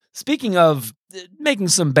Speaking of making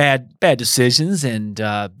some bad decisions and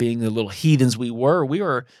being the little heathens we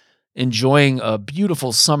were enjoying a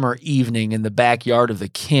beautiful summer evening in the backyard of the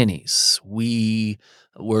Kinneys. We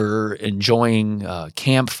were enjoying a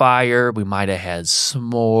campfire. We might have had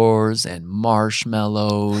s'mores and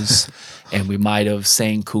marshmallows, and we might have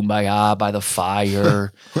sang Kumbaya by the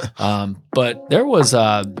fire. But there was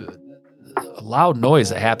a loud noise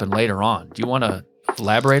that happened later on. Do you want to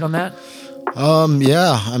elaborate on that?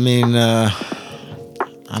 Yeah. I mean, I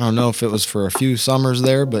don't know if it was for a few summers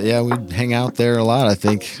there, but yeah, we'd hang out there a lot, I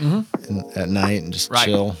think, at night and just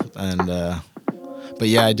chill. And, but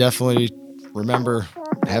yeah, I definitely remember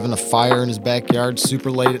having a fire in his backyard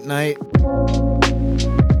super late at night.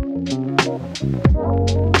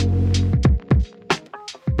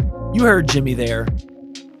 You heard Jimmy there.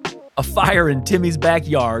 A fire in Timmy's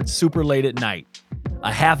backyard super late at night.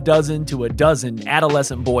 A half dozen to a dozen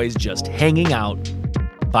adolescent boys just hanging out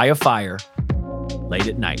by a fire late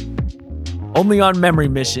at night. Only on Memory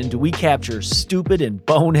Mission do we capture stupid and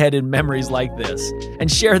boneheaded memories like this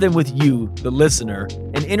and share them with you, the listener,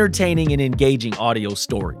 in entertaining and engaging audio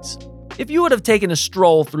stories. If you would have taken a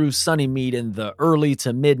stroll through Sunnymead in the early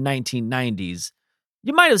to mid-1990s,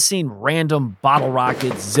 you might have seen random bottle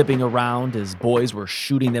rockets zipping around as boys were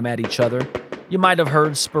shooting them at each other. You might have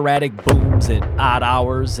heard sporadic booms at odd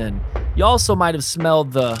hours, and you also might have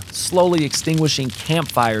smelled the slowly extinguishing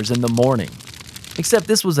campfires in the morning. Except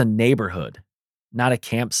this was a neighborhood, not a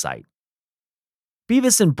campsite.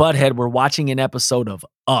 Beavis and Butthead were watching an episode of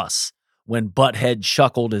Us when Butthead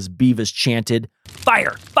chuckled as Beavis chanted,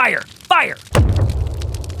 "Fire, fire, fire!"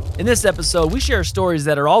 In this episode, we share stories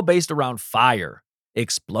that are all based around fire,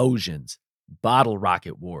 explosions, bottle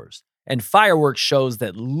rocket wars, and fireworks shows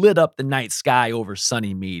that lit up the night sky over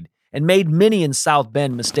Sunnymead and made many in South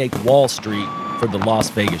Bend mistake Wall Street for the Las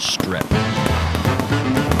Vegas Strip.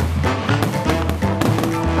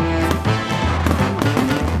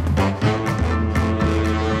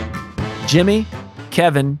 Jimmy,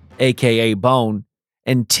 Kevin, aka Bone,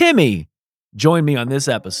 and Timmy join me on this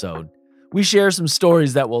episode. We share some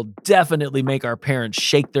stories that will definitely make our parents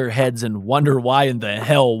shake their heads and wonder why in the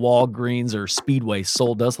hell Walgreens or Speedway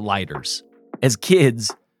sold us lighters. As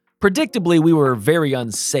kids, predictably we were very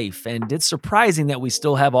unsafe, and it's surprising that we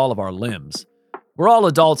still have all of our limbs. We're all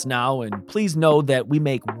adults now, and please know that we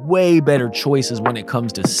make way better choices when it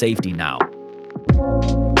comes to safety now.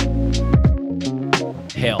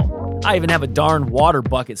 Hell, I even have a darn water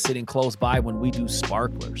bucket sitting close by when we do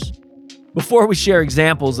sparklers. Before we share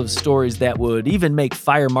examples of stories that would even make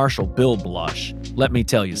Fire Marshal Bill blush, let me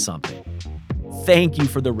tell you something. Thank you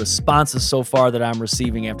for the responses so far that I'm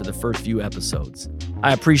receiving after the first few episodes.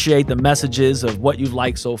 I appreciate the messages of what you've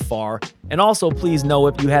liked so far, and also please know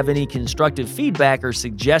if you have any constructive feedback or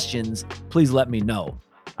suggestions, please let me know.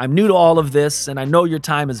 I'm new to all of this, and I know your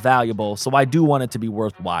time is valuable, so I do want it to be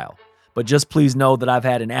worthwhile. But just please know that I've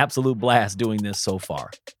had an absolute blast doing this so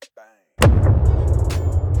far.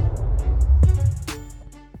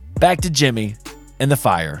 Back to Jimmy and the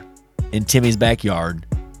fire in Timmy's backyard,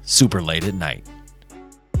 super late at night.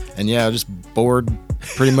 And yeah, just bored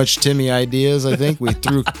pretty much Timmy ideas, I think. We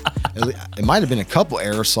threw, it might have been a couple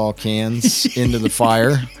aerosol cans into the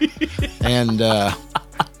fire. And I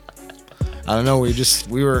don't know,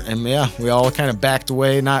 we all kind of backed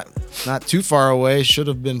away, not too far away. Should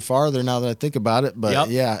have been farther now that I think about it.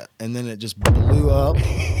 But yeah, and then it just blew up.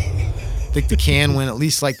 I think the can went at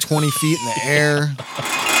least like 20 feet in the air.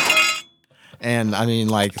 And I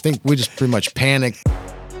mean, I think we just pretty much panicked.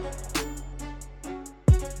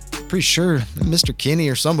 Pretty sure Mr. Kinney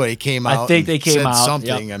or somebody came out. I think they came out.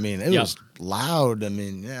 Something. Yep. I mean, it was loud. I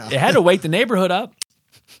mean, yeah. It had to wake the neighborhood up.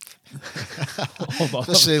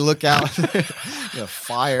 Especially look out,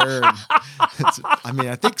 fire.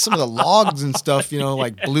 I think some of the logs and stuff,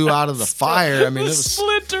 blew out of the fire. I mean, it was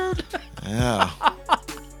splintered. Yeah.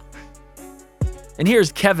 And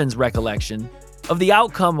here's Kevin's recollection of the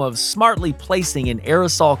outcome of smartly placing an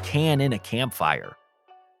aerosol can in a campfire,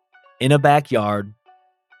 in a backyard,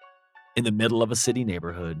 in the middle of a city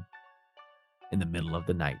neighborhood, in the middle of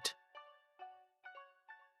the night.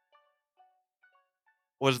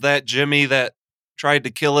 Was that Jimmy that tried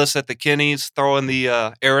to kill us at the Kinneys, throwing the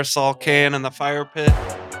aerosol can in the fire pit?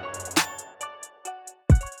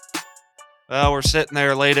 Well, we're sitting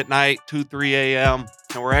there late at night, 2, 3 a.m.,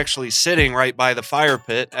 and we're actually sitting right by the fire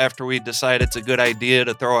pit after we decide it's a good idea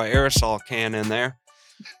to throw an aerosol can in there.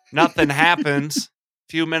 Nothing happens.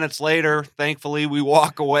 A few minutes later, thankfully, we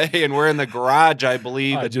walk away and we're in the garage, I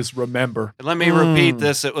believe. I just remember. And let me repeat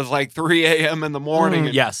this. It was like 3 a.m. in the morning.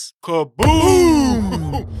 Yes.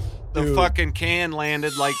 Kaboom! the Dude. fucking can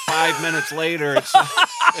landed like 5 minutes later. It's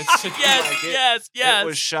Yes. It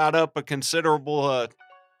was shot up a considerable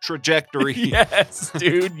trajectory. Yes,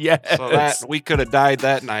 dude. Yes. So that we could have died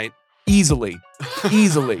that night. Easily.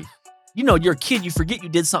 You know, you're a kid, you forget you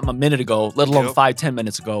did something a minute ago, let alone Yep. 5-10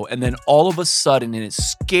 minutes ago, and then all of a sudden, and it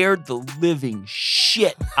scared the living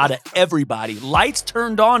shit out of everybody. Lights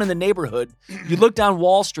turned on in the neighborhood. You look down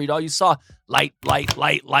Wall Street, all you saw, light,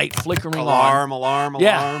 flickering on. Alarm.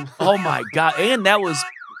 Yeah. Oh my God. And that was,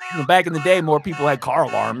 back in the day, more people had car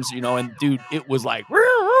alarms, and dude, it was like,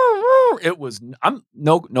 it was,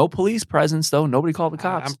 no police presence though. Nobody called the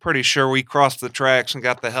cops. I'm pretty sure we crossed the tracks and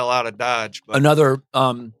got the hell out of Dodge. But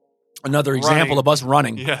Another example of us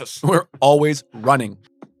running. Yes. We're always running.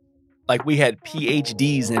 Like we had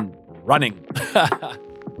PhDs in running.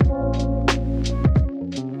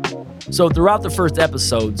 So throughout the first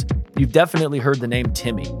episodes, you've definitely heard the name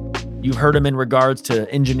Timmy. You've heard him in regards to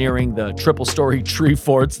engineering the triple-story tree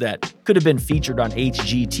forts that could have been featured on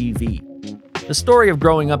HGTV. The story of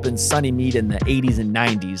growing up in Sunnymead in the 80s and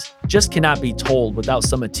 90s just cannot be told without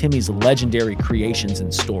some of Timmy's legendary creations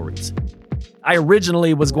and stories. I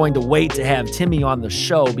originally was going to wait to have Timmy on the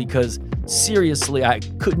show because, seriously, I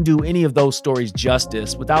couldn't do any of those stories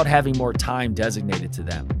justice without having more time designated to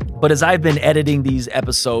them. But as I've been editing these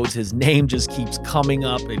episodes, his name just keeps coming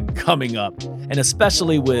up, and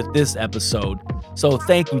especially with this episode. So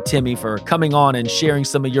thank you, Timmy, for coming on and sharing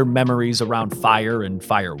some of your memories around fire and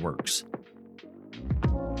fireworks.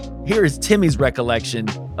 Here is Timmy's recollection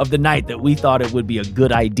of the night that we thought it would be a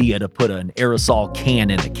good idea to put an aerosol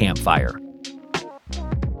can in the campfire.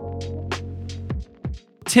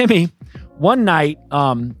 Timmy, one night,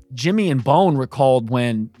 Jimmy and Bone recalled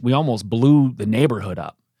when we almost blew the neighborhood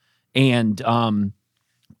up. And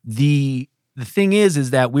the thing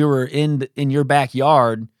is that we were in your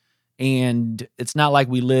backyard, and it's not like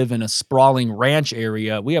we live in a sprawling ranch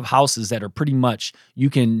area. We have houses that are pretty much, you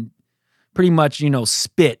can pretty much,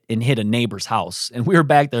 spit and hit a neighbor's house. And we were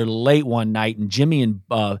back there late one night, and Jimmy and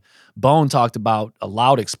Bone talked about a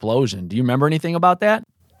loud explosion. Do you remember anything about that?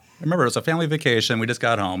 I remember it was a family vacation. We just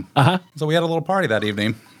got home. Uh-huh. So we had a little party that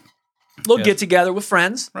evening. Little get together with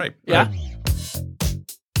friends. Right. Yeah.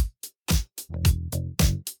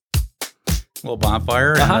 Little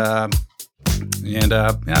bonfire. Uh-huh. And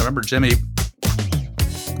I remember Jimmy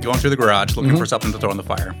going through the garage looking for something to throw in the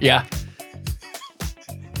fire. Yeah.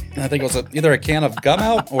 And I think it was either a can of gum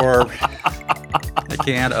out or a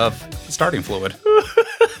can of starting fluid.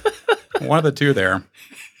 One of the two there.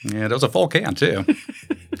 And it was a full can, too.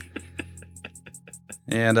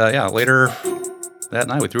 And later that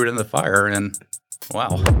night we threw it in the fire, and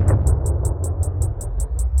wow.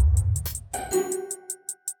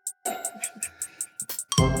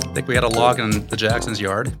 I think we had a log in the Jackson's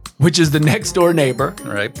yard. Which is the next door neighbor.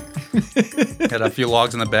 Right. Had a few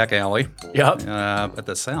logs in the back alley. Yep. But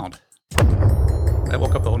the sound, that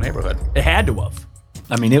woke up the whole neighborhood. It had to have.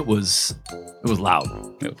 I mean, it was loud.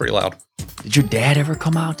 It was pretty loud. Did your dad ever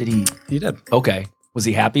come out? Did he? He did. Okay. Was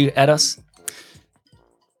he happy at us?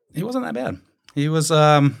 He wasn't that bad. He was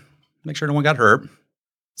make sure no one got hurt.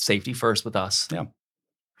 Safety first with us. Yeah.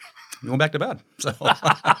 He went back to bed. So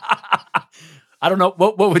I don't know.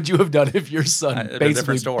 What would you have done if your son It'd be a basically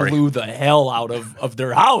different story. blew the hell out of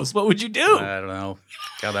their house? What would you do? I don't know.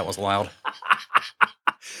 God, that was loud.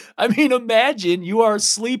 I mean, imagine you are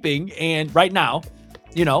sleeping, and right now,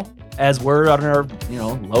 as we're on our,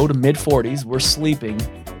 low to mid 40s, we're sleeping,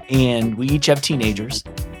 and we each have teenagers,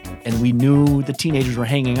 and we knew the teenagers were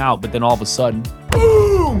hanging out, but then all of a sudden,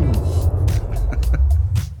 boom!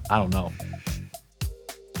 I don't know.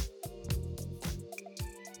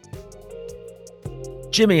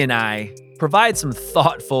 Jimmy and I provide some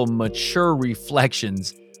thoughtful, mature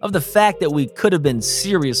reflections of the fact that we could have been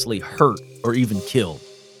seriously hurt or even killed.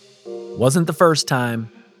 Wasn't the first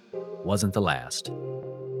time, wasn't the last.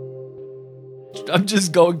 I'm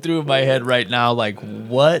just going through in my head right now, like,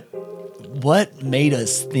 what made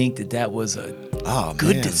us think that was a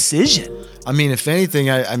good decision? I mean, if anything,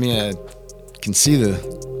 I can see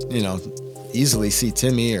easily see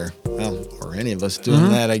Timmy or any of us doing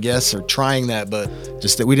that, I guess, or trying that, but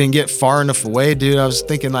just that we didn't get far enough away, dude. I was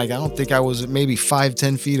thinking, I don't think I was maybe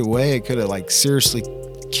 5-10 feet away. It could have seriously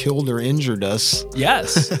killed or injured us.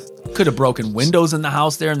 Yes. Could have broken windows in the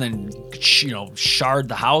house there and then, shard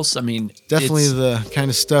the house. I mean, definitely the kind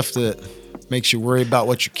of stuff that makes you worry about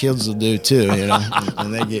what your kids will do too,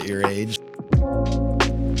 when they get your age.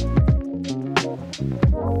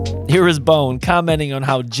 Here is Bone commenting on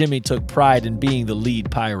how Jimmy took pride in being the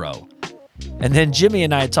lead pyro. And then Jimmy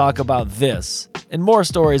and I talk about this and more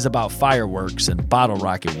stories about fireworks and bottle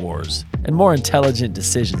rocket wars, and more intelligent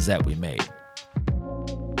decisions that we made.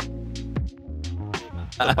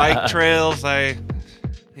 The bike trails,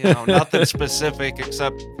 nothing specific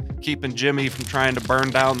except keeping Jimmy from trying to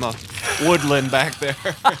burn down the woodland back there.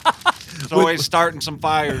 He's always starting some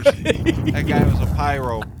fires. That guy was a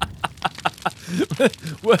pyro.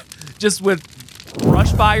 Just with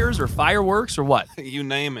brush fires or fireworks or what? You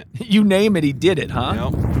name it. You name it, he did it,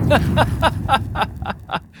 huh? Yep.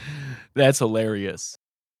 That's hilarious.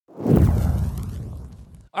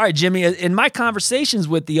 All right, Jimmy, in my conversations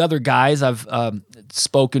with the other guys, I've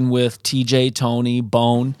spoken with TJ, Tony,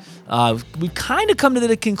 Bone. We kind of come to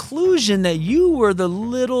the conclusion that you were the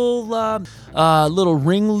little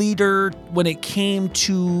ringleader when it came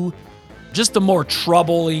to just the more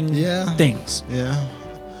troubling things. Yeah.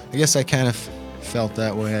 I guess I kind of felt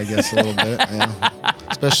that way, a little bit. Yeah.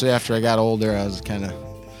 Especially after I got older, I was kind of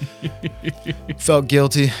felt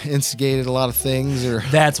guilty, instigated a lot of things, or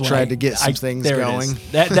tried to get some things going.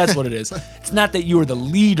 That's what it is. It's not that you were the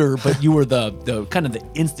leader, but you were the kind of the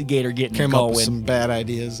instigator getting Came going. Up with some bad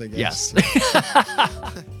ideas, I guess.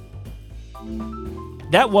 Yes.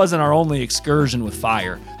 That wasn't our only excursion with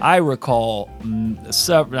fire. I recall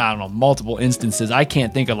multiple instances. I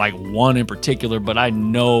can't think of like one in particular, but I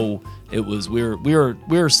know it was we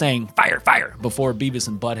were saying fire before Beavis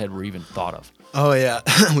and Butthead were even thought of. Oh yeah,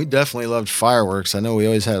 we definitely loved fireworks. I know we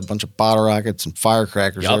always had a bunch of bottle rockets and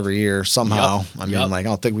firecrackers every year somehow. I mean, I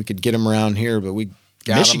don't think we could get them around here, but we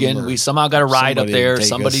got Michigan. them, we somehow got a ride up there.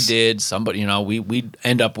 Somebody us. did. Somebody, we'd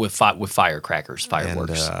end up with firecrackers,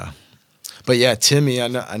 fireworks. But yeah, Timmy.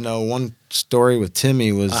 I know one story with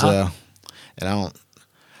Timmy was, and all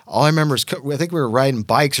I remember is I think we were riding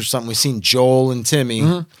bikes or something. We seen Joel and Timmy,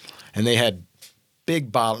 and they had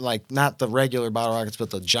big bottle, like not the regular bottle rockets, but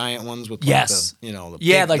the giant ones with the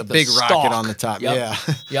big rocket on the top. Yep. Yeah.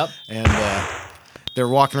 Yep. And they're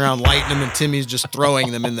walking around lighting them, and Timmy's just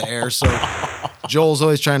throwing them in the air. So Joel's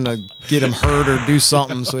always trying to get him hurt or do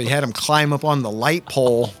something. So he had him climb up on the light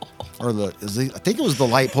pole, or I think it was the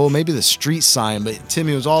light pole, maybe the street sign, but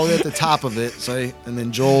Timmy was all the way at the top of it. And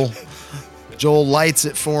then Joel lights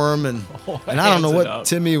it for him, and I don't know what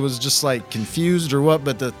Timmy was just like confused or what,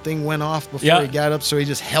 but the thing went off before he got up, so he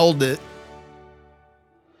just held it.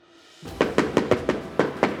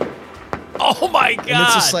 Oh my God! And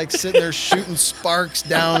it's just like sitting there shooting sparks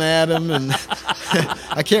down at him, and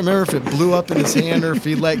I can't remember if it blew up in his hand or if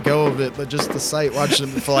he let go of it, but just the sight watching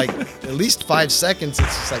him for like at least 5 seconds, it's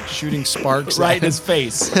just like shooting sparks right in his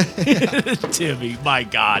face. Timmy, my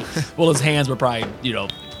God! Well, his hands were probably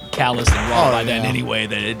calloused and raw by then anyway,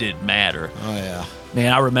 that it didn't matter. Oh yeah,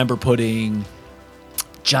 man! I remember putting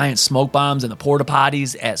giant smoke bombs in the porta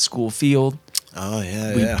potties at school field. Oh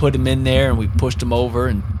yeah, we put them in there and we pushed them over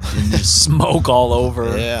and just smoke all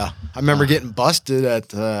over. Yeah, I remember getting busted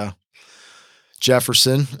at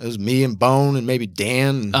Jefferson. It was me and Bone and maybe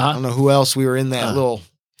Dan. And I don't know who else. We were in that little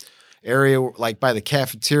area, like by the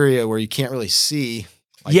cafeteria, where you can't really see.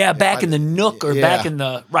 Like, back in the nook or back in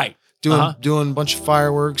the right. Doing a bunch of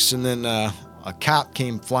fireworks, and then a cop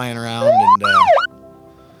came flying around,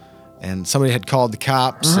 and somebody had called the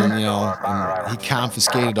cops, and and he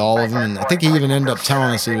confiscated all of them, and I think he even ended up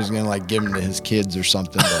telling us he was going to like give them to his kids or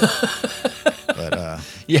something. But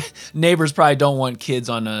neighbors probably don't want kids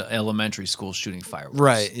on an elementary school shooting fireworks.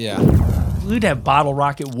 Right? Yeah. We'd have bottle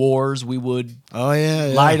rocket wars. We would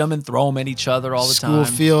light them and throw them at each other all the time.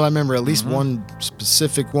 School field. I remember at least one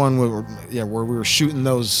specific one where we were shooting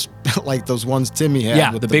those like those ones Timmy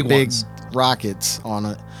had with the big ones. Rockets on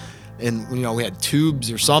it. And we had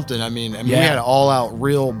tubes or something. I mean, we had an all-out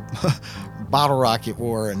real bottle rocket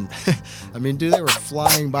war, and I mean, dude, they were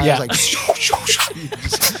flying by. I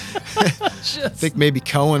think maybe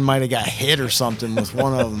Cohen might have got hit or something with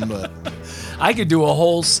one of them, but I could do a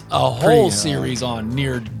whole series on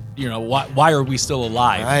why are we still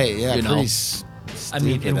alive? Right? Yeah. I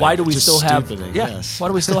mean, and why do we still have? Why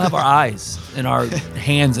do we still have our eyes and our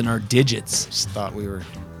hands and our digits? Just thought we were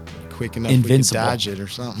quick enough invincible. We could dodge it or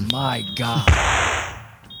something. My God.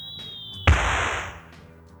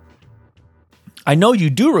 I know you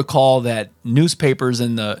do recall that newspapers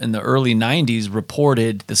in the early 90s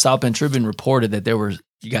reported, the South Bend Tribune reported that there were,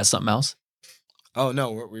 you got something else? Oh,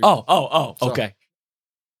 no. Okay.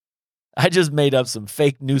 I just made up some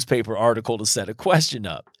fake newspaper article to set a question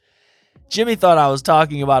up. Jimmy thought I was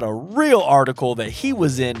talking about a real article that he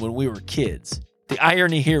was in when we were kids. The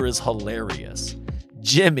irony here is hilarious.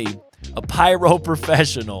 Jimmy, a pyro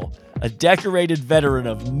professional, a decorated veteran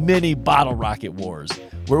of many bottle rocket wars,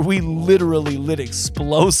 where we literally lit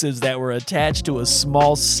explosives that were attached to a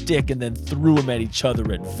small stick and then threw them at each other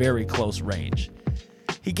at very close range.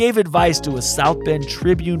 He gave advice to a South Bend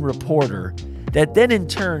Tribune reporter that then in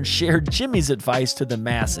turn shared Jimmy's advice to the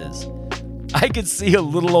masses. I could see a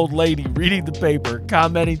little old lady reading the paper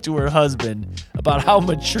commenting to her husband about how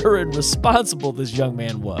mature and responsible this young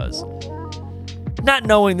man was. Not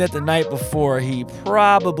knowing that the night before he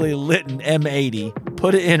probably lit an M80,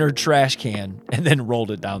 put it in her trash can, and then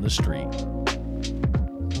rolled it down the street.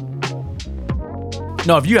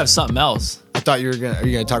 No, if you have something else. I thought are you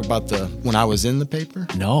gonna talk about when I was in the paper?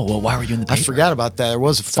 No, well, why were you in the paper? I forgot about that. There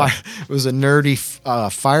was it was a nerdy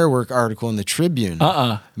firework article in the Tribune.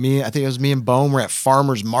 I think it was me and Bohm were at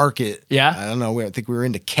Farmer's Market. Yeah. I don't know. I think we were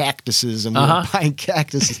into cactuses and we were buying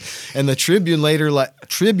cactuses. And the Tribune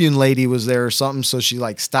lady was there or something, so she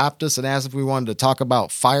stopped us and asked if we wanted to talk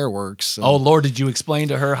about fireworks. And, Oh Lord, did you explain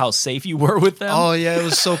to her how safe you were with them? oh yeah, it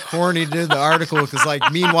was so corny to do the article because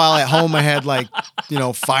meanwhile at home I had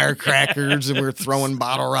firecrackers and we were throwing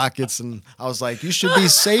bottle rockets and I was like, you should be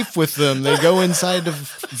safe with them. They go inside of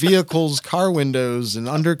vehicles, car windows, and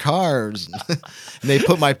under cars. And they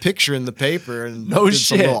put my picture in the paper and No did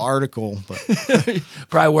some shit. little article. But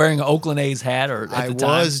Probably wearing an Oakland A's hat or at I the time.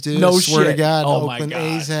 was, dude. No swear shit. to God, Oh my Oakland God.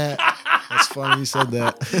 A's hat. That's funny you said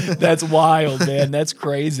that. That's wild, man. That's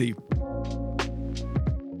crazy.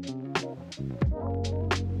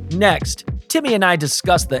 Next, Timmy and I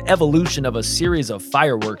discussed the evolution of a series of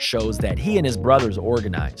fireworks shows that he and his brothers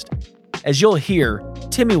organized. As you'll hear,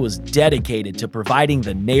 Timmy was dedicated to providing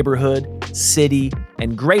the neighborhood, city,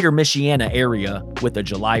 and greater Michiana area with a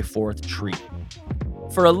July 4th treat.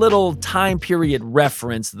 For a little time period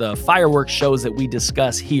reference, the fireworks shows that we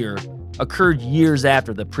discuss here occurred years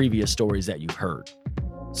after the previous stories that you've heard.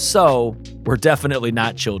 So, we're definitely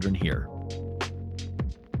not children here.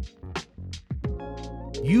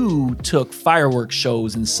 You took fireworks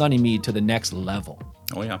shows in Sunnymead to the next level,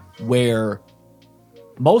 Oh, yeah. where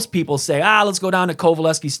most people say, let's go down to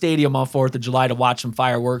Kovaleski Stadium on 4th of July to watch some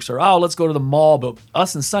fireworks, or, let's go to the mall. But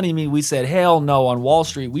us in Sunnymead, we said, hell no. On Wall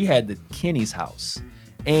Street, we had the Kinney's house.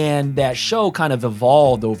 And that show kind of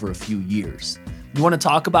evolved over a few years. You want to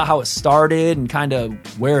talk about how it started and kind of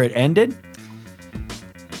where it ended?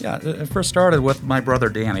 Yeah, it first started with my brother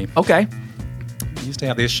Danny. Okay. He used to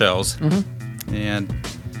have these shows. And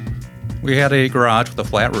we had a garage with a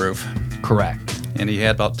flat roof. Correct. And he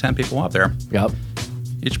had about 10 people up there. Yep.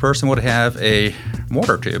 Each person would have a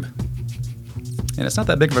mortar tube. And it's not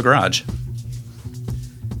that big of a garage.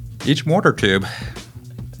 Each mortar tube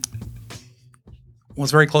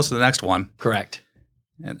was very close to the next one. Correct.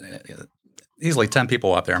 And easily 10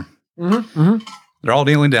 people up there. They're all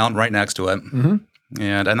kneeling down right next to it.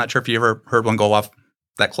 And I'm not sure if you ever heard one go off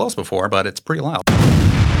that close before, but it's pretty loud.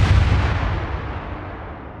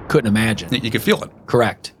 Couldn't imagine. You could feel it.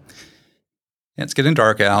 Correct. And it's getting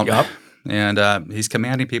dark out. Yup. And he's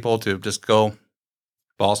commanding people to just go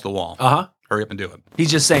balls to the wall. Uh-huh. Hurry up and do it.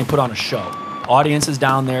 He's just saying put on a show. Audience is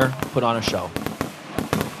down there, put on a show.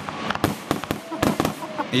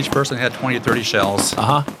 Each person had 20 to 30 shells.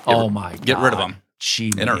 Uh-huh. Oh my God. Get rid of them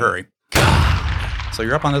Gee, in a hurry. So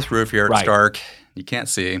you're up on this roof here. It's Right. dark. You can't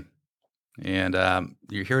see. And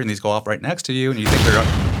you're hearing these go off right next to you, and you think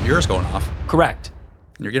they're yours going off. Correct.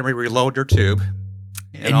 And you're getting ready to reload your tube.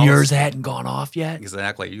 And all yours this- hadn't gone off yet?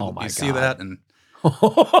 Exactly. Oh my you see God. that, and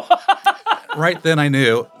right then I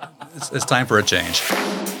knew it's time for a change.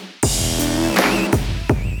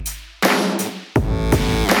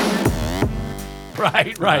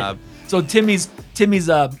 Right. So Timmy's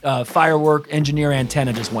firework engineer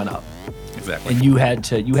antenna just went up, Exactly. and you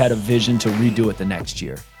had a vision to redo it the next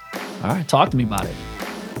year. All right, talk to me about it.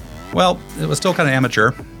 Well, it was still kind of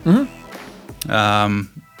amateur.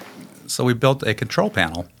 So we built a control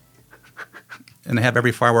panel and have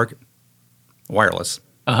every firework wireless.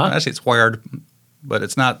 Actually, it's wired, but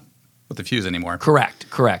it's not with the fuse anymore. Correct.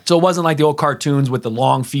 So it wasn't like the old cartoons with the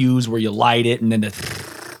long fuse where you light it and then the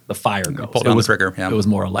fire goes. pull down the trigger, yeah. It was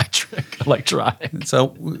more electronic. So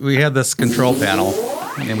we had this control panel,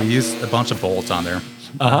 and we used a bunch of bolts on there.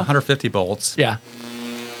 150 bolts. Yeah.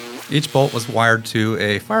 Each bolt was wired to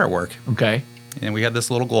a firework, Okay. and we had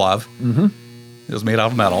this little glove. It was made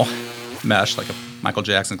out of metal, mesh, like a Michael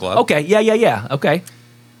Jackson glove. Okay. Yeah. Okay.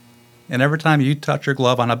 And every time you touch your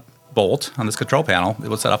glove on a bolt on this control panel, it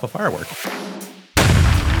would set off a firework.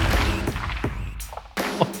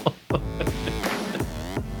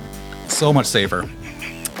 So much safer.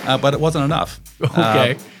 But it wasn't enough.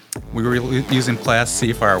 Okay. We were using Class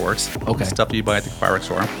C fireworks. Okay. Stuff you buy at the fireworks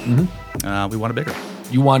store. We wanted bigger.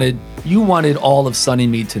 You wanted all of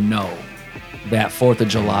Sunnymead to know that 4th of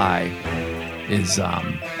July is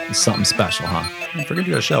something special, huh? If we're going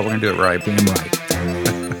to do a show, we're going to do it right. Damn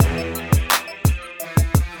right.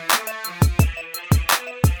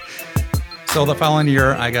 So the following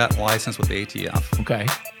year, I got licensed with the ATF. Okay.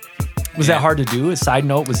 Was that hard to do? A side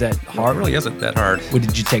note, was that hard? It really isn't that hard. What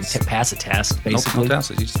did you take to pass a test, basically? No tests.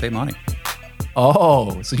 You just pay money.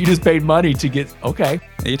 Oh, so you just paid money to get, okay.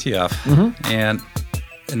 ATF. And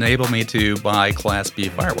enabled me to buy Class B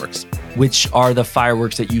fireworks. Which are the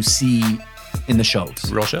fireworks that you see in the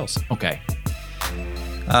shows? Real shells. Okay.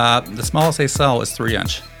 The smallest they sell is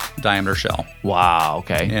 3-inch diameter shell. Wow,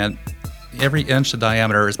 okay. And every inch of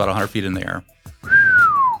diameter is about 100 feet in the air.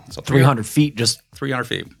 So 300 feet, just 300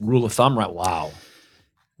 feet. rule of thumb, right? Wow.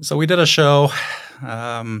 So we did a show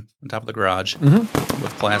on top of the garage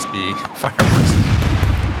with Class B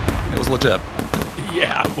fireworks. It was legit.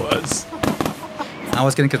 Yeah, it was. I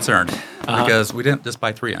was getting concerned because we didn't just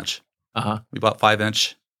buy 3-inch. We bought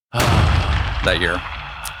 5-inch that year.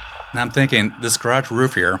 And I'm thinking, this garage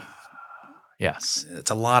roof here, Yes.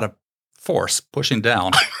 it's a lot of force pushing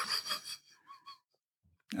down.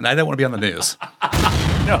 And I didn't want to be on the news.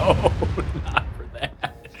 No, not for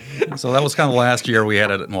that. So that was kind of the last year we had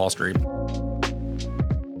it in Wall Street.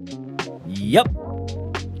 Yep.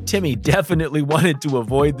 Timmy definitely wanted to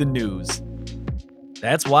avoid the news.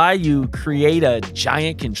 That's why you create a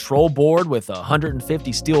giant control board with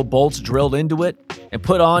 150 steel bolts drilled into it and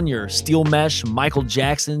put on your steel mesh Michael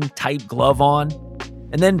Jackson type glove on,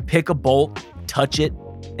 and then pick a bolt, touch it,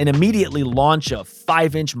 and immediately launch a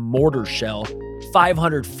 5-inch mortar shell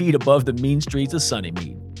 500 feet above the mean streets of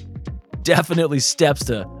Sunnymead. Definitely steps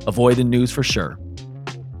to avoid the news for sure.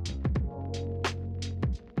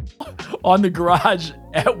 On the garage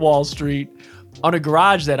at Wall Street, on a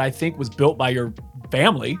garage that I think was built by your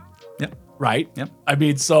family. Yep. Right? Yep. I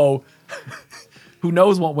mean, so who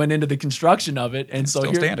knows what went into the construction of it. And so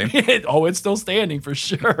Still standing. It's still standing for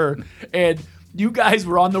sure. And you guys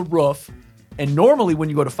were on the roof. And normally when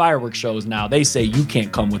you go to fireworks shows now, they say you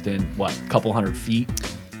can't come within, what, a couple 100 feet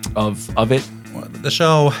of it? Well, the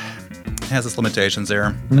show has its limitations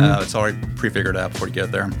there. It's already prefigured out before you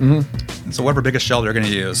get there. And so whatever biggest shell they're going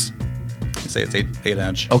to use, you say it's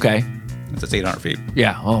 8-inch, Okay. it's 800 feet.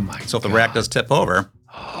 Yeah. Oh, my So if the rack does tip over,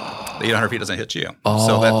 the 800 feet doesn't hit you.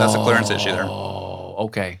 So that's a clearance issue there. Oh,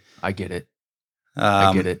 okay. I get it.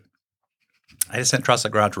 I get it. I just didn't trust the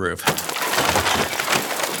garage roof.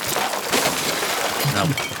 No,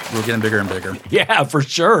 we're getting bigger and bigger. Yeah, for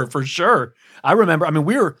sure, for sure. I remember,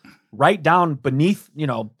 we were right down beneath,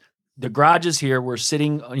 the garages here. We're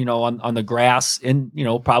sitting, on the grass in,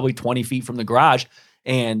 probably 20 feet from the garage.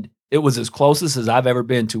 And it was as closest as I've ever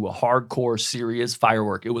been to a hardcore, serious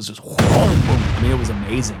firework. It was just, boom, boom. It was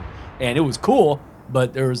amazing. And it was cool,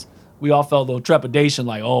 but we all felt a little trepidation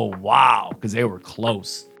like, oh, wow, because they were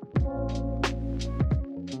close.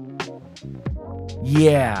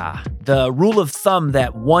 Yeah, the rule of thumb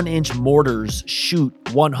that 1-inch mortars shoot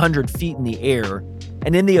 100 feet in the air,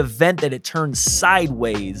 and in the event that it turns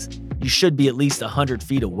sideways, you should be at least 100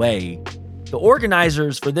 feet away. The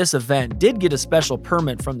organizers for this event did get a special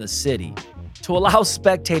permit from the city to allow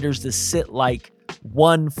spectators to sit like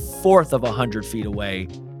 1/4 of 100 feet away,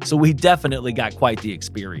 so we definitely got quite the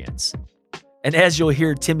experience. And as you'll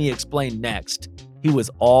hear Timmy explain next, he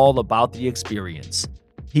was all about the experience.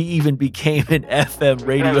 He even became an FM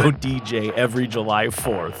radio DJ every July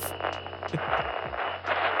 4th.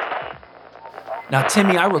 Now,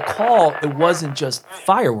 Timmy, I recall it wasn't just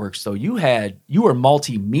fireworks, though. You were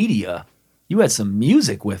multimedia. You had some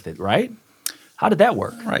music with it, right? How did that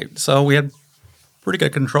work? Right. So we had pretty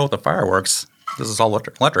good control of the fireworks. This is all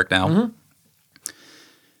electric now.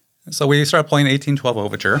 So we started playing 1812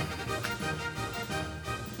 Overture.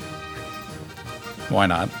 Why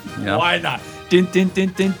not? Why not? Din, din,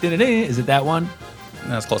 din, din, din, din, din. Is it that one?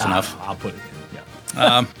 That's close enough. I'll put it in.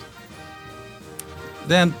 Yeah.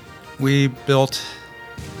 Then we built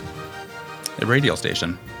a radio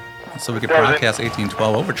station so we could broadcast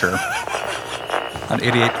 1812 Overture on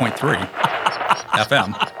 88.3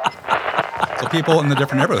 FM. So people in the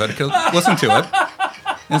different neighborhood could listen to it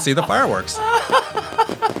and see the fireworks.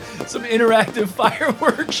 Some interactive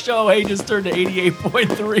fireworks show. Hey, just turned to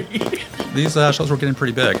 88.3. These shows were getting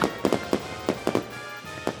pretty big.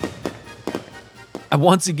 I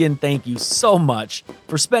once again thank you so much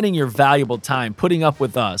for spending your valuable time putting up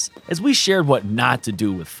with us as we shared what not to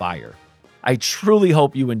do with fire. I truly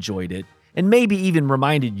hope you enjoyed it and maybe even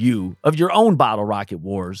reminded you of your own bottle rocket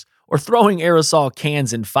wars or throwing aerosol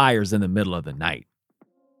cans in fires in the middle of the night.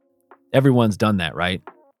 Everyone's done that, right?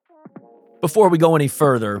 Before we go any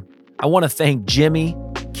further, I want to thank Jimmy,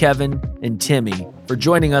 Kevin, and Timmy for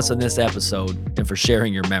joining us on this episode and for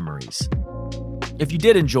sharing your memories. If you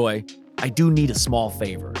did enjoy, I do need a small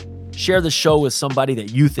favor. Share the show with somebody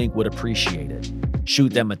that you think would appreciate it.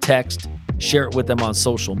 Shoot them a text, share it with them on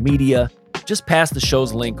social media. just pass the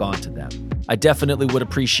show's link on to them. I definitely would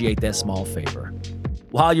appreciate that small favor.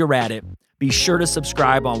 While you're at it, be sure to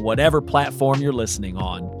subscribe on whatever platform you're listening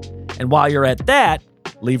on. And while you're at that,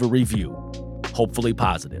 leave a review, hopefully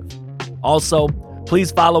positive. Also,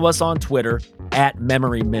 please follow us on Twitter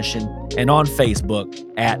 @Memory Mission and on Facebook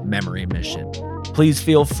 @Memory Mission. Please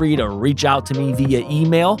feel free to reach out to me via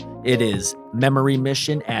email. It is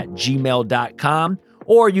memorymission@gmail.com,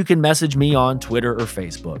 or you can message me on Twitter or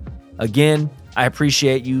Facebook. Again, I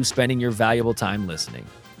appreciate you spending your valuable time listening.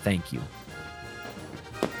 Thank you.